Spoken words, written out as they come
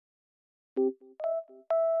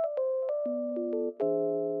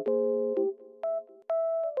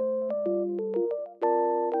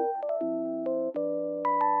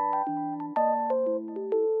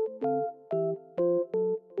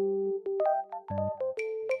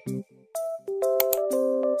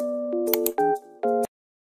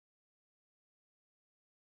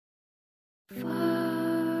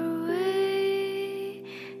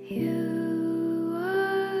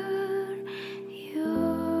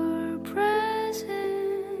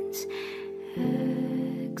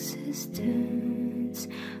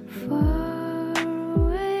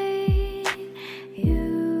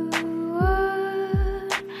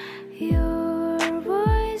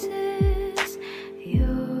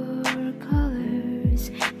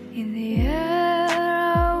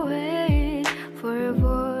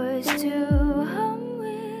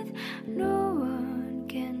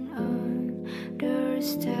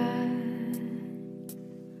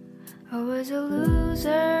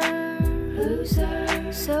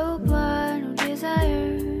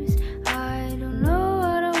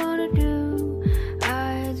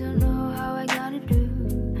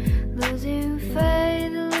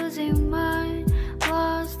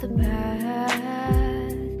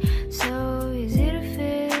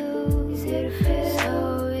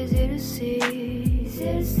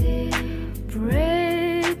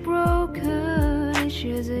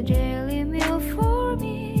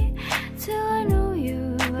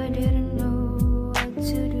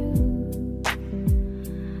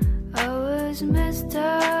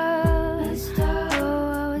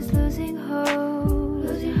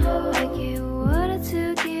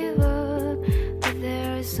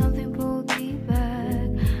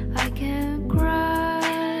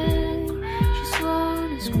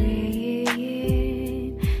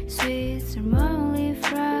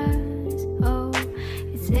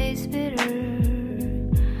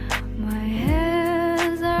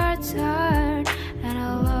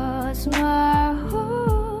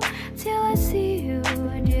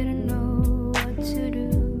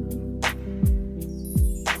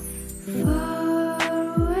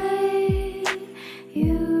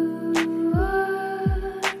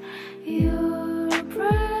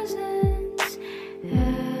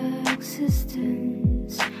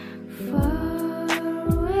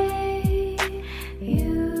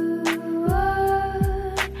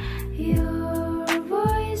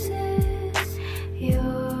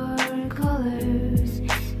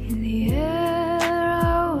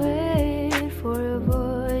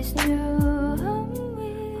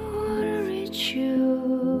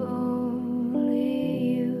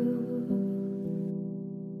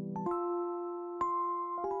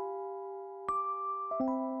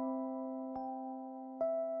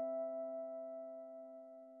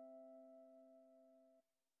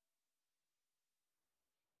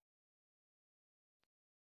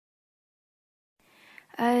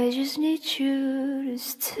I just need you to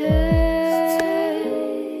stay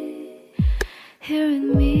here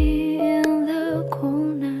with me in the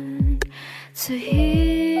cold night, to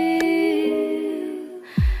heal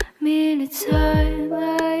me in a time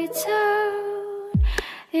I doubt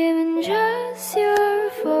even just your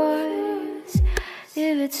voice.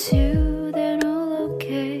 If it's you, then all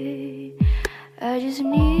okay. I just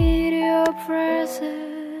need your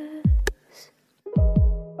presence.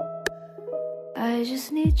 I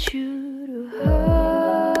just need you to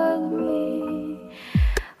hug me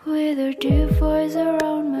with your deep voice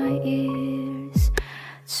around my ears,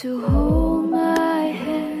 to hold my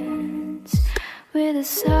hands with the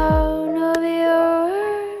sound of your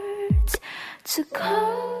words, to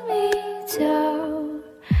calm me down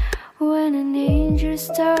when an angel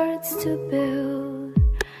starts to build.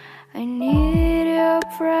 I need your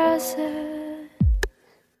presence.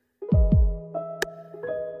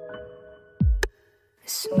 The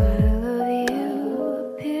smile of you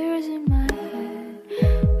appears in my head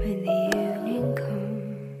when the evening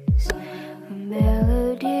comes, a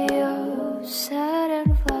melody of sad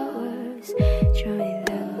and flowers, join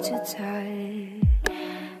them to tide.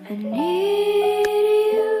 I need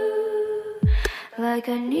you like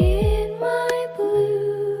I need my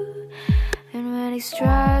blue, and when it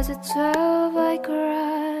strikes at 12 I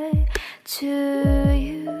cry to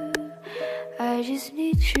you. I just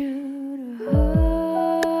need you to hug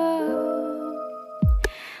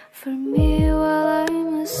for me while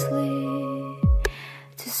I'm asleep,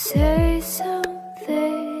 to say some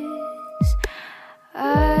things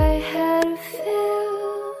I had to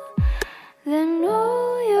feel, then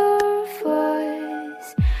know your voice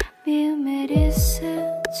be a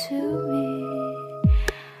medicine to me.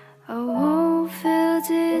 I won't feel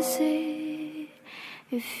dizzy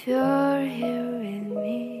if you're here with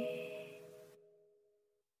me.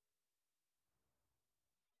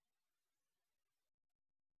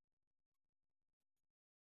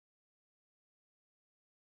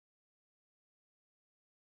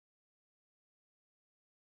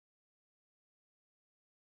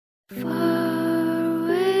 Far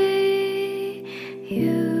away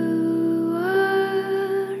you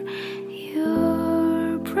are,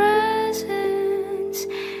 your presence,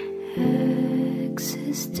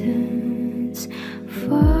 existence.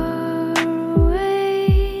 Far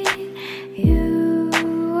away you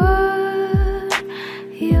are,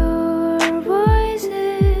 your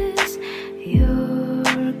voices, your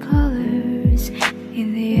colors.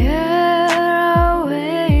 In the air I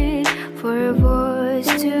wait for a voice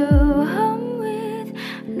to hum with.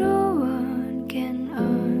 No one can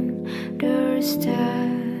understand.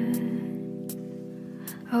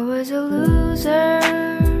 I was a loser,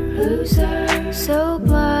 so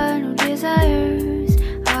blind of desires.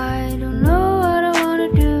 I don't know what I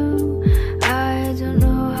wanna do, I don't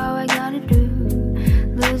know how I gotta do.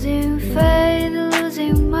 Losing faith,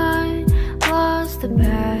 losing mind, lost the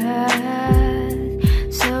path.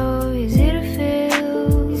 So easy to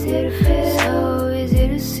feel, so easy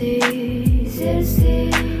to see.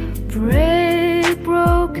 Break